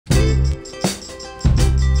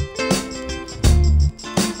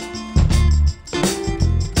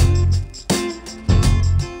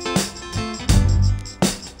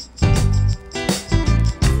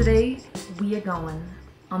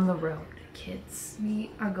road, kids.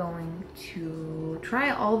 We are going to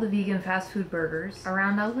try all the vegan fast food burgers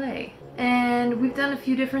around LA. And we've done a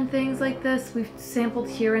few different things like this. We've sampled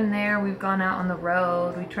here and there. We've gone out on the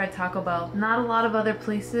road. We tried Taco Bell. Not a lot of other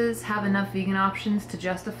places have enough vegan options to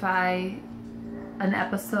justify an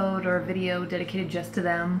episode or a video dedicated just to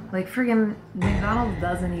them. Like friggin' McDonald's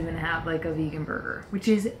doesn't even have like a vegan burger, which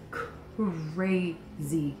is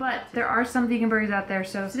crazy. But there are some vegan burgers out there.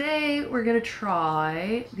 So today we're gonna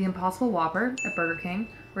try the Impossible Whopper at Burger King.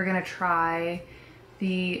 We're gonna try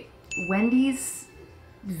the Wendy's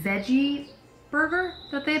veggie burger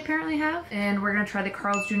that they apparently have. And we're gonna try the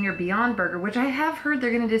Carl's Jr. Beyond Burger, which I have heard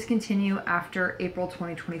they're gonna discontinue after April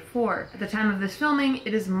 2024. At the time of this filming,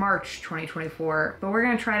 it is March 2024, but we're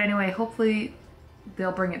gonna try it anyway. Hopefully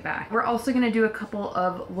they'll bring it back. We're also gonna do a couple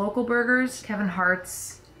of local burgers, Kevin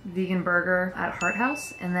Hart's vegan burger at Hart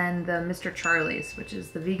House, and then the Mr. Charlie's, which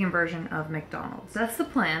is the vegan version of McDonald's. That's the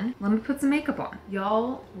plan. Let me put some makeup on.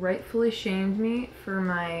 Y'all rightfully shamed me for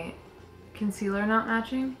my concealer not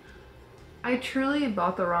matching. I truly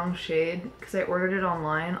bought the wrong shade because I ordered it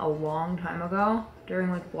online a long time ago during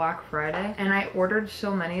like Black Friday, and I ordered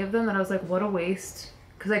so many of them that I was like, what a waste,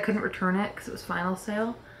 because I couldn't return it because it was final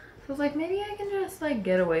sale. So I was like, maybe I can just like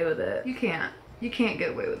get away with it. You can't get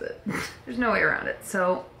away with it. There's no way around it.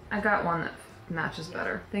 So I got one that matches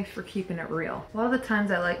better. Thanks for keeping it real. A lot of the times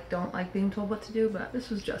I don't like being told what to do, but this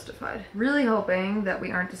was justified. Really hoping that we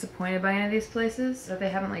aren't disappointed by any of these places, that they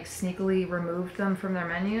haven't like sneakily removed them from their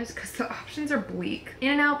menus, because the options are bleak.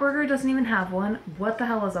 In-N-Out Burger doesn't even have one. What the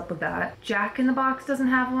hell is up with that? Jack in the Box doesn't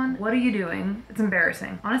have one. What are you doing? It's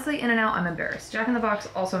embarrassing. Honestly, In-N-Out, I'm embarrassed. Jack in the Box,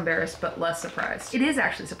 also embarrassed, but less surprised. It is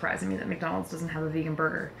actually surprising me that McDonald's doesn't have a vegan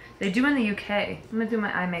burger. They do in the UK. I'm gonna do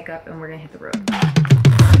my eye makeup and we're gonna hit the road.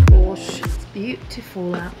 Gosh, it's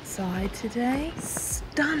beautiful outside today.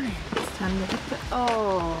 Stunning. It's time to put,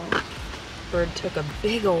 oh, bird took a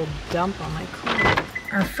big old dump on my car.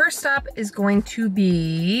 Our first stop is going to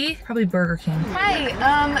be probably Burger King. Hi,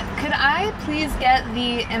 could I please get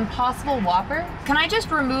the Impossible Whopper? Can I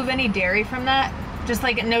just remove any dairy from that? Just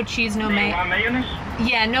like no cheese, no mayonnaise. You want mayonnaise?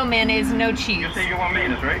 Yeah, no mayonnaise, no cheese. You say you want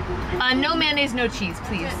mayonnaise, right? No mayonnaise, no cheese,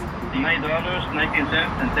 please. $9.19,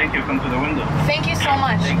 and thank you. Come to the window. Thank you so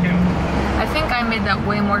much. Thank you. I think I made that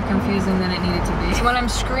way more confusing than it needed to be. When I'm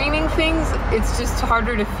screaming things, it's just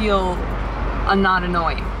harder to feel not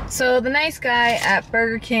annoying. So the nice guy at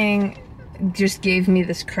Burger King just gave me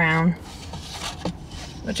this crown,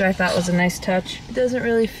 which I thought was a nice touch. It doesn't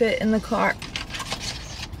really fit in the car.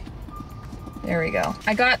 There we go.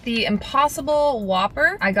 I got the Impossible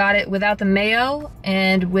Whopper. I got it without the mayo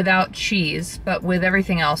and without cheese, but with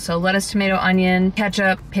everything else. So lettuce, tomato, onion,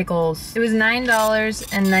 ketchup, pickles. It was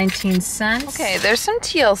 $9.19. Okay, there's some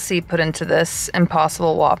TLC put into this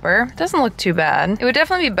Impossible Whopper. It doesn't look too bad. It would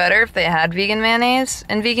definitely be better if they had vegan mayonnaise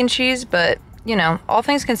and vegan cheese, but you know, all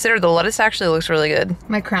things considered, the lettuce actually looks really good.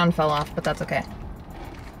 My crown fell off, but that's okay.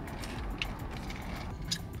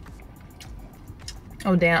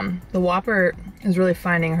 Oh damn, the Whopper is really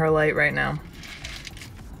finding her light right now.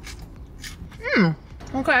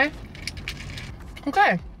 Okay.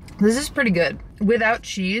 Okay. This is pretty good. Without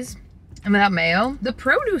cheese and without mayo, the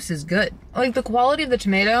produce is good. Like the quality of the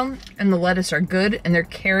tomato and the lettuce are good and they're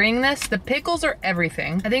carrying this. The pickles are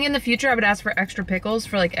everything. I think in the future I would ask for extra pickles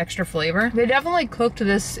for like extra flavor. They definitely cooked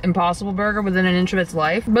this Impossible Burger within an inch of its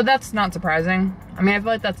life, but that's not surprising. I mean, I feel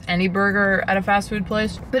like that's any burger at a fast food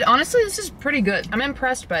place. But honestly, this is pretty good. I'm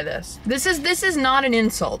impressed by this. This is not an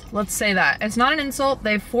insult. Let's say that. It's not an insult.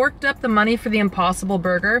 They forked up the money for the Impossible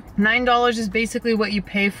Burger. $9 is basically what you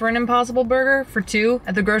pay for an Impossible Burger for two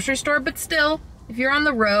at the grocery store, but still, if you're on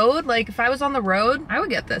the road, like if I was on the road, I would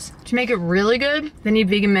get this. To make it really good, they need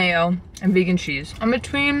vegan mayo and vegan cheese. I'm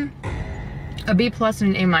between a B+ and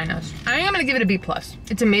an A-. I think I'm gonna give it a B+.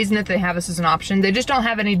 It's amazing that they have this as an option. They just don't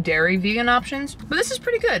have any dairy vegan options, but this is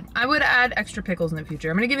pretty good. I would add extra pickles in the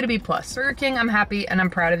future. I'm gonna give it a B+. Burger King, I'm happy and I'm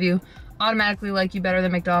proud of you. Automatically like you better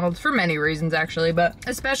than McDonald's for many reasons actually, but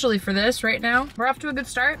especially for this right now. We're off to a good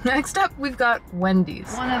start. Next up, we've got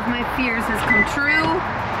Wendy's. One of my fears has come true.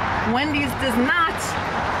 Wendy's does not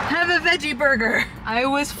have a veggie burger. I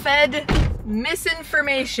was fed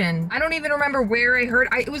misinformation. I don't even remember where I heard.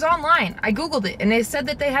 It was online. I Googled it and they said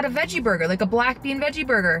that they had a veggie burger, like a black bean veggie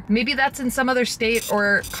burger. Maybe that's in some other state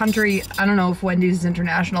or country. I don't know if Wendy's is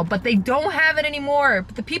international, but they don't have it anymore.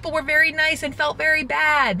 But the people were very nice and felt very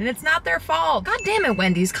bad and it's not their fault. God damn it,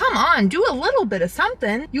 Wendy's, come on, do a little bit of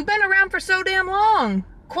something. You've been around for so damn long.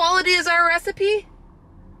 Quality is our recipe?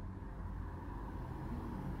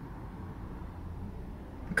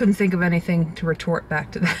 couldn't think of anything to retort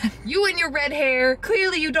back to that. You and your red hair,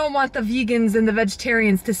 clearly you don't want the vegans and the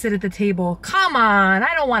vegetarians to sit at the table. Come on,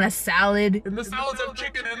 I don't want a salad. And the salads have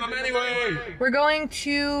chicken in them anyway. We're going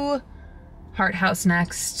to Hart House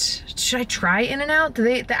next. Should I try In-N-Out?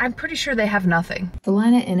 I'm pretty sure they have nothing. The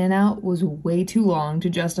line at In-N-Out was way too long to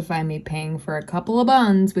justify me paying for a couple of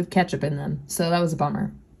buns with ketchup in them, so that was a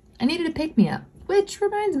bummer. I needed a pick-me-up. Which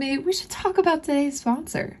reminds me, we should talk about today's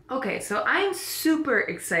sponsor. Okay, so I'm super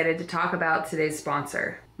excited to talk about today's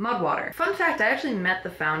sponsor, Mudwtr. Fun fact, I actually met the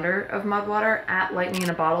founder of Mudwtr at Lightning in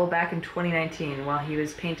a Bottle back in 2019 while he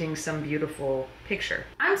was painting some beautiful picture.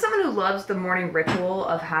 I'm someone who loves the morning ritual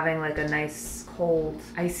of having like a nice cold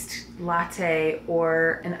iced latte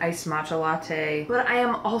or an iced matcha latte, but I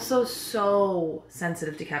am also so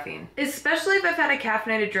sensitive to caffeine, especially if I've had a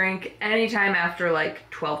caffeinated drink anytime after like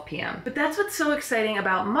 12 p.m. But that's what's so exciting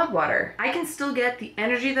about Mudwtr. I can still get the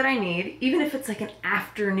energy that I need, even if it's like an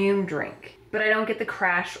afternoon drink, but I don't get the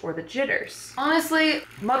crash or the jitters. Honestly,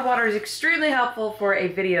 Mudwtr is extremely helpful for a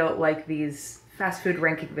video like these fast food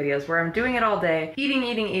ranking videos where I'm doing it all day,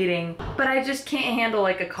 eating, but I just can't handle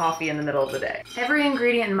like a coffee in the middle of the day. Every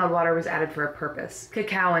ingredient in Mudwtr was added for a purpose.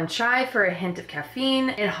 Cacao and chai for a hint of caffeine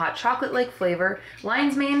and hot chocolate-like flavor,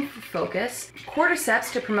 lion's mane for focus,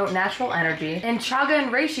 cordyceps to promote natural energy, and chaga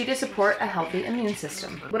and reishi to support a healthy immune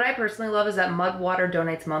system. What I personally love is that Mudwtr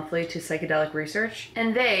donates monthly to psychedelic research,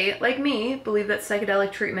 and they, like me, believe that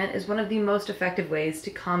psychedelic treatment is one of the most effective ways to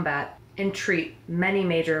combat and treat many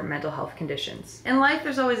major mental health conditions. In life,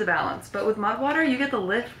 there's always a balance, but with Mudwtr, you get the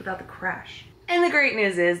lift without the crash. And the great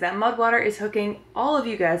news is that Mudwtr is hooking all of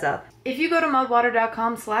you guys up. If you go to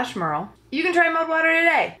mudwtr.com/Merle, you can try Mudwtr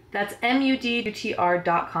today. That's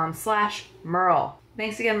mudwtr.com/Merle.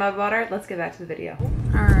 Thanks again, Mudwtr. Let's get back to the video.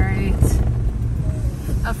 All right.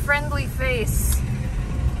 A friendly face.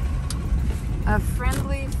 A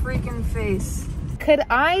friendly freaking face. Could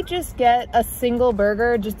I just get a single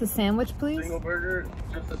burger, just a sandwich, please? Single burger,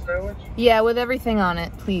 just a sandwich? Yeah, with everything on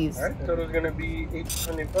it, please. All right, total's gonna be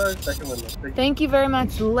 $8.25, second window. Thank you very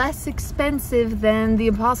much. Less expensive than the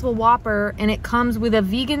Impossible Whopper, and it comes with a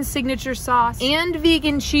vegan signature sauce and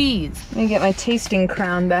vegan cheese. Let me get my tasting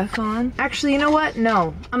crown back on. Actually, you know what?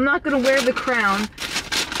 No, I'm not gonna wear the crown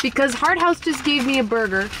because Hart House just gave me a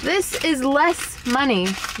burger. This is less money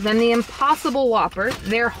than the Impossible Whopper.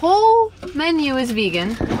 Their whole menu is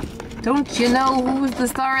vegan. Don't you know who's the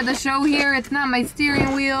star of the show here? It's not my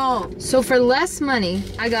steering wheel. So for less money,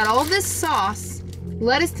 I got all this sauce,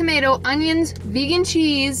 lettuce, tomato, onions, vegan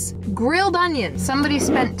cheese, grilled onions. Somebody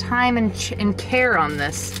spent time and care on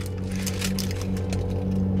this.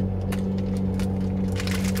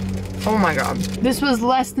 Oh my God. This was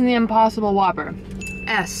less than the Impossible Whopper.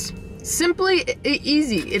 S. Simply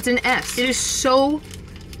easy. It's an S. It is so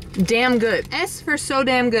damn good. S for so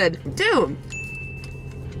damn good. Dude,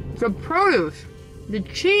 the produce, the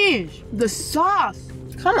cheese, the sauce.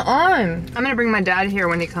 Come on. I'm gonna bring my dad here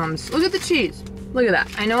when he comes. Look at the cheese. Look at that.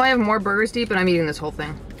 I know I have more burgers to eat, but I'm eating this whole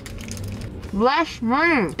thing. Less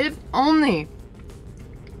money. If only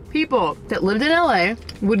people that lived in LA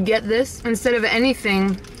would get this instead of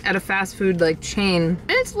anything at a fast food like chain. And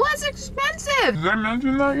it's less expensive. Did I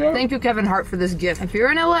mention that yet? Thank you, Kevin Hart, for this gift. If you're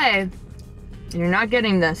in LA and you're not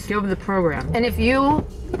getting this, go to the program. And if you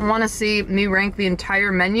want to see me rank the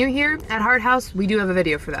entire menu here at Hart House, we do have a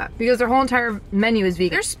video for that because their whole entire menu is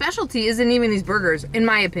vegan. Their specialty isn't even these burgers, in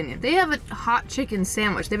my opinion. They have a hot chicken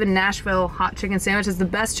sandwich. They have a Nashville hot chicken sandwich. It's the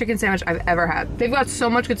best chicken sandwich I've ever had. They've got so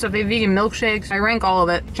much good stuff. They have vegan milkshakes. I rank all of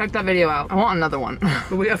it. Check that video out. I want another one,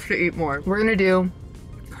 but we have to eat more. We're gonna do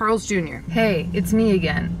Carl's Jr. Hey, it's me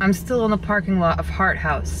again. I'm still in the parking lot of Hart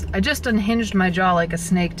House. I just unhinged my jaw like a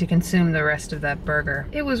snake to consume the rest of that burger.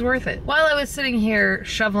 It was worth it. While I was sitting here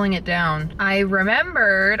shoveling it down, I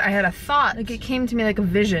remembered, I had a thought, like it came to me like a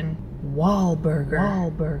vision.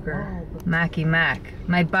 Wahlburger. Mackie Mac,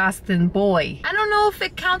 my Boston boy. I don't know if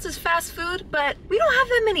it counts as fast food, but we don't have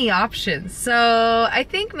that many options. So I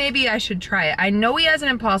think maybe I should try it. I know he has an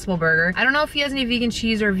Impossible Burger. I don't know if he has any vegan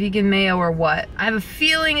cheese or vegan mayo or what. I have a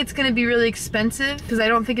feeling it's gonna be really expensive because I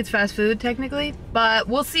don't think it's fast food technically, but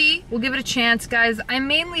we'll see. We'll give it a chance, guys. I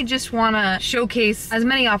mainly just wanna showcase as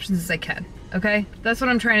many options as I can. Okay? That's what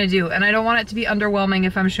I'm trying to do, and I don't want it to be underwhelming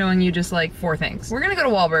if I'm showing you just like 4 things. We're gonna go to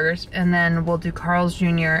Wahlburgers, and then we'll do Carl's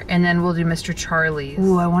Jr., and then we'll do Mr. Charlie's.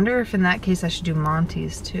 Ooh, I wonder if in that case I should do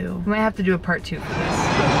Monty's too. We might have to do a part 2 for this.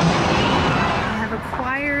 I have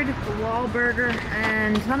acquired the Wahlburger,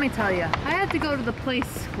 and let me tell you, I had to go to the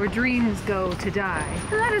place where dreams go to die,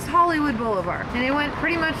 and that is Hollywood Boulevard. And it went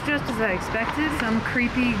pretty much just as I expected. Some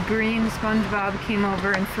creepy green SpongeBob came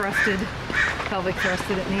over and pelvic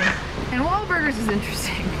thrusted at me. And Wahlburgers is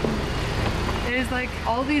interesting. There's like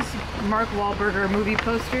all these Mark Wahlberger movie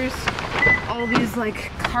posters, all these like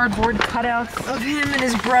cardboard cutouts of him and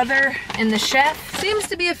his brother and the chef. Seems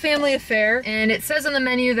to be a family affair, and it says on the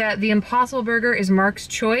menu that the Impossible Burger is Mark's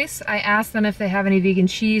choice. I asked them if they have any vegan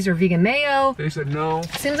cheese or vegan mayo. They said no.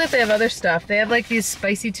 Seems like they have other stuff. They have like these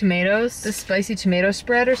spicy tomatoes, this spicy tomato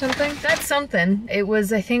spread or something. That's something. It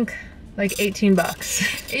was, I think, like 18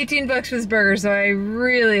 bucks. 18 bucks for this burger, so I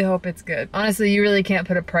really hope it's good. Honestly, you really can't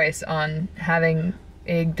put a price on having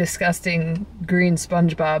a disgusting green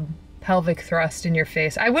SpongeBob pelvic thrust in your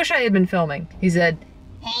face. I wish I had been filming. He said,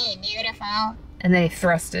 "Hey, beautiful." And then he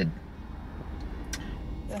thrusted.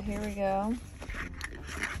 So here we go.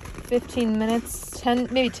 15 minutes,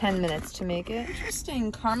 maybe 10 minutes to make it. Interesting,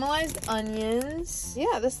 caramelized onions.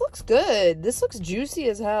 Yeah, this looks good. This looks juicy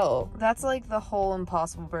as hell. That's like the whole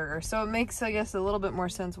Impossible Burger. So it makes, I guess, a little bit more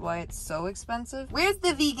sense why it's so expensive. Where's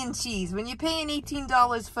the vegan cheese? When you're paying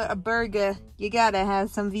 $18 for a burger, you gotta have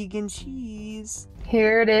some vegan cheese.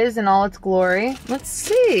 Here it is in all its glory. Let's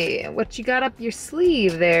see what you got up your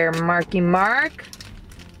sleeve there, Marky Mark.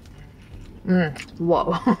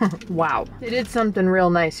 Whoa. Wow. They did something real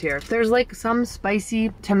nice here. There's like some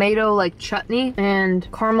spicy tomato like chutney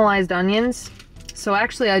and caramelized onions. So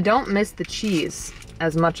actually I don't miss the cheese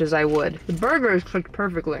as much as I would. The burger is cooked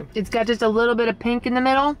perfectly. It's got just a little bit of pink in the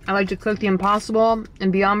middle. I like to cook the Impossible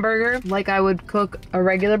and Beyond Burger like I would cook a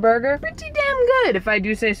regular burger. Pretty damn good if I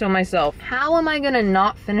do say so myself. How am I gonna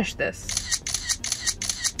not finish this?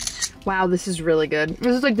 Wow, this is really good.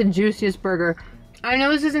 This is like the juiciest burger. I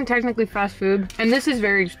know this isn't technically fast food, and this is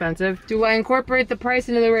very expensive. Do I incorporate the price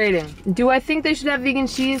into the rating? Do I think they should have vegan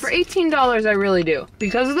cheese? For $18, I really do.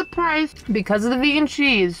 Because of the price, because of the vegan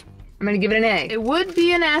cheese, I'm gonna give it an A. It would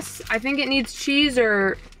be an S. I think it needs cheese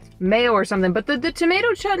or mayo or something, but the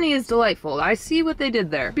tomato chutney is delightful. I see what they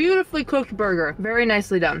did there. Beautifully cooked burger. Very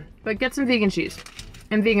nicely done. But get some vegan cheese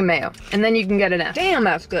and vegan mayo, and then you can get an S. Damn,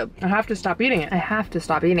 that's good. I have to stop eating it. I have to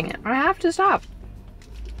stop eating it. I have to stop.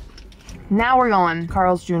 Now we're going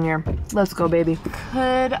Carl's Jr. Let's go, baby.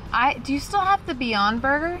 Do you still have the Beyond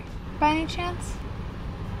Burger by any chance?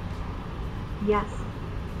 Yes.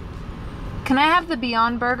 Can I have the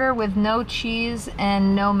Beyond Burger with no cheese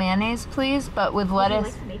and no mayonnaise, please, but with lettuce?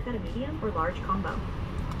 Would you like to make that a medium or large combo?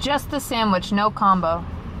 Just the sandwich, no combo.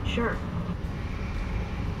 Sure.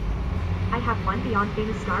 I have one Beyond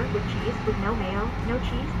Famous Star with cheese with no mayo, no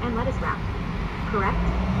cheese, and lettuce wrap. Correct?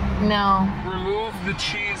 No. Remove the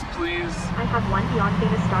cheese, please. I have one Beyond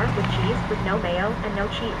Famous Star with cheese with no mayo and no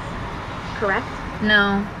cheese. Correct?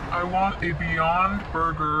 No. I want a Beyond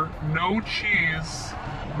Burger, no cheese,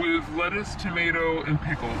 with lettuce, tomato, and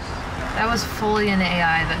pickles. That was fully an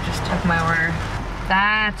AI that just took my order.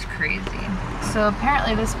 That's crazy. So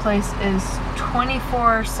apparently this place is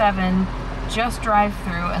 24/7, just drive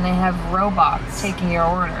through, and they have robots taking your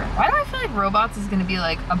order. Why do I feel like robots is gonna be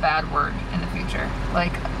like a bad word in the future?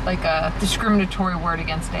 Like a discriminatory word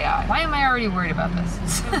against AI. Why am I already worried about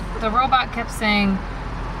this? The robot kept saying,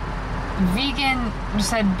 vegan,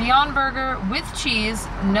 said Beyond Burger with cheese,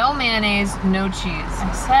 no mayonnaise, no cheese.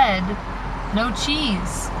 I said, no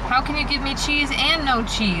cheese. How can you give me cheese and no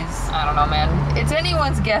cheese? I don't know, man. It's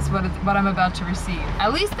anyone's guess what I'm about to receive.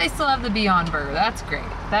 At least they still have the Beyond Burger. That's great.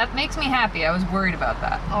 That makes me happy. I was worried about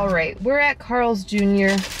that. All right, we're at Carl's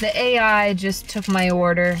Jr. The AI just took my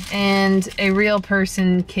order, and a real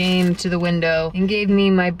person came to the window and gave me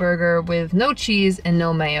my burger with no cheese and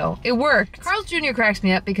no mayo. It worked. Carl's Jr. cracks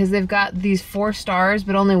me up because they've got these 4 stars,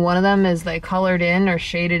 but only one of them is like colored in or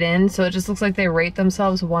shaded in, so it just looks like they rate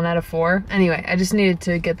themselves 1 out of 4. Anyway, I just needed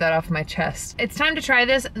to get that off my chest. It's time to try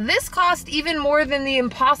this. This cost even more than the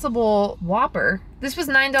Impossible Whopper. This was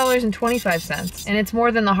 $9.25, and it's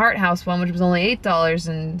more than the Hart House one, which was only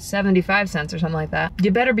 $8.75 or something like that.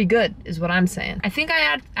 You better be good, is what I'm saying. I think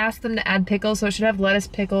I asked them to add pickles, so it should have lettuce,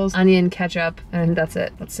 pickles, onion, ketchup, and that's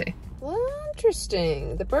it. Let's see. Well,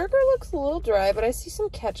 interesting. The burger looks a little dry, but I see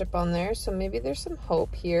some ketchup on there, so maybe there's some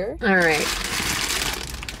hope here. All right.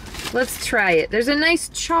 Let's try it. There's a nice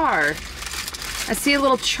char. I see a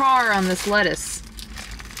little char on this lettuce.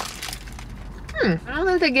 I don't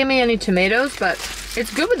think they gave me any tomatoes, but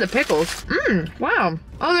it's good with the pickles. Wow.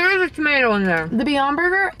 Oh, there is a tomato in there. The Beyond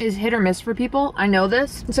Burger is hit or miss for people. I know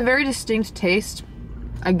this. It's a very distinct taste.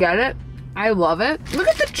 I get it. I love it. Look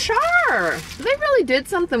at the char. They really did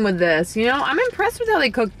something with this, you know? I'm impressed with how they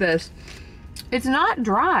cooked this. It's not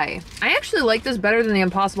dry. I actually like this better than the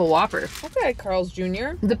Impossible Whopper. Okay, Carl's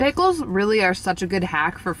Jr. The pickles really are such a good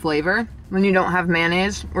hack for flavor when you don't have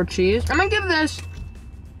mayonnaise or cheese. I'm gonna give this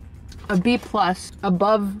a B+,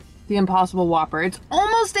 above the Impossible Whopper. It's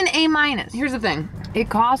almost an A-. Here's the thing. It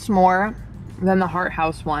costs more than the Hart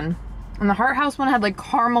House one. And the Hart House one had like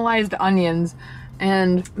caramelized onions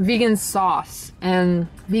and vegan sauce and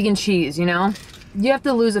vegan cheese, you know? You have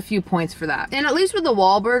to lose a few points for that. And at least with the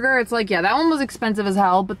Wahlburger, it's like, yeah, that one was expensive as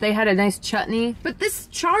hell, but they had a nice chutney. But this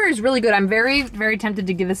char is really good. I'm very, very tempted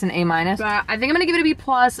to give this an A-. But I think I'm gonna give it a B+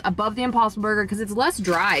 above the Impossible Burger because it's less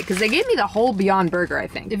dry. Because they gave me the whole Beyond Burger, I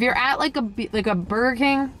think. If you're at like a Burger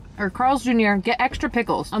King or Carl's Jr., get extra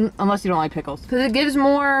pickles, unless you don't like pickles. Because it gives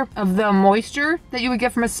more of the moisture that you would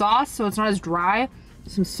get from a sauce, so it's not as dry.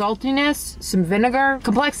 Some saltiness, some vinegar,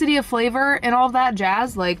 complexity of flavor, and all of that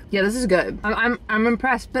jazz. Like, yeah, this is good. I'm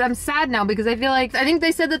impressed, but I'm sad now because I think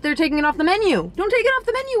they said that they're taking it off the menu. Don't take it off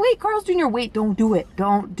the menu. Wait, Carl's Jr., wait, don't do it.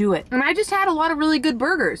 Don't do it. And I just had a lot of really good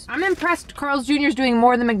burgers. I'm impressed Carl's Jr. is doing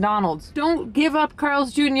more than McDonald's. Don't give up,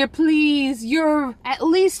 Carl's Jr., please. You're at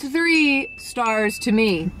least 3 stars to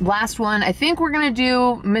me. Last one, I think we're gonna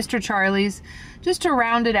do Mr. Charlie's. Just to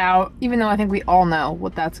round it out, even though I think we all know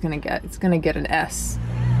what that's gonna get. It's gonna get an S.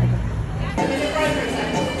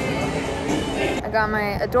 I got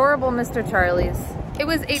my adorable Mr. Charlie's. It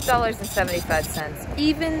was $8.75,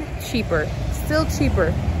 even cheaper, still cheaper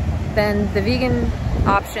than the vegan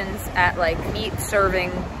options at like meat serving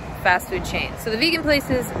fast food chains. So the vegan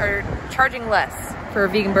places are charging less for a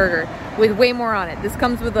vegan burger with way more on it. This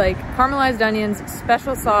comes with like caramelized onions,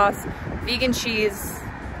 special sauce, vegan cheese.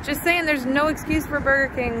 Just saying, there's no excuse for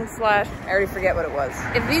Burger King / I already forget what it was.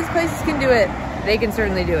 If these places can do it, they can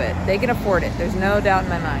certainly do it. They can afford it. There's no doubt in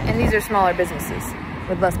my mind. And these are smaller businesses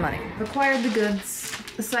with less money. Acquired the goods.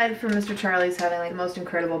 Aside from Mr. Charlie's having like the most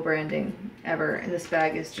incredible branding ever, and this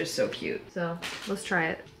bag is just so cute. So let's try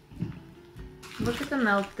it. Look at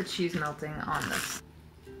the cheese melting on this.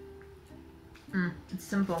 It's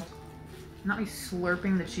simple. Not me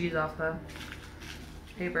slurping the cheese off the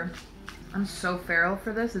paper. I'm so feral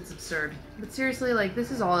for this, it's absurd. But seriously, like,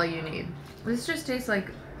 this is all you need. This just tastes like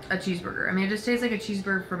a cheeseburger. I mean, it just tastes like a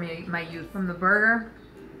cheeseburger for me, my youth. From the burger,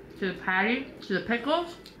 to the patty, to the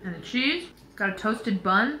pickles, and the cheese. It's got a toasted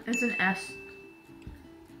bun. It's an S.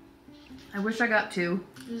 I wish I got 2.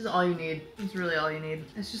 This is all you need. It's really all you need.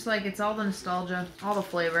 It's just like, it's all the nostalgia, all the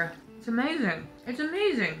flavor. It's amazing. It's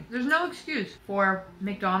amazing. There's no excuse for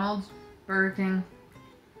McDonald's, Burger King,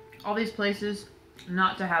 all these places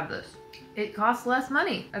not to have this. It costs less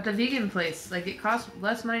money at the vegan place. Like, it costs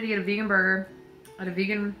less money to get a vegan burger at a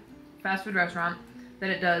vegan fast food restaurant than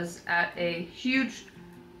it does at a huge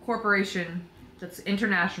corporation that's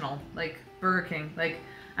international, like Burger King. Like,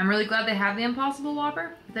 I'm really glad they have the Impossible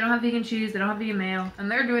Whopper. They don't have vegan cheese, they don't have vegan mayo, and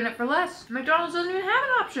they're doing it for less. McDonald's doesn't even have an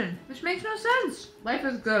option, which makes no sense. Life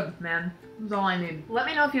is good, man. That's all I need. Let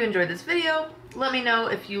me know if you enjoyed this video. Let me know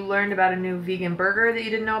if you learned about a new vegan burger that you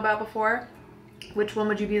didn't know about before. Which one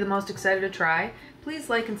would you be the most excited to try? Please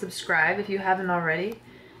like and subscribe if you haven't already.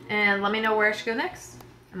 And let me know where I should go next.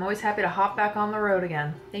 I'm always happy to hop back on the road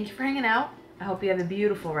again. Thank you for hanging out. I hope you have a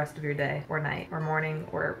beautiful rest of your day, or night, or morning,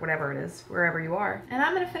 or whatever it is, wherever you are. And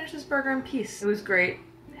I'm gonna finish this burger in peace. It was great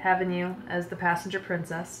having you as the passenger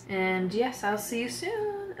princess. And yes, I'll see you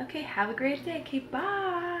soon. Okay, have a great day. Okay, bye.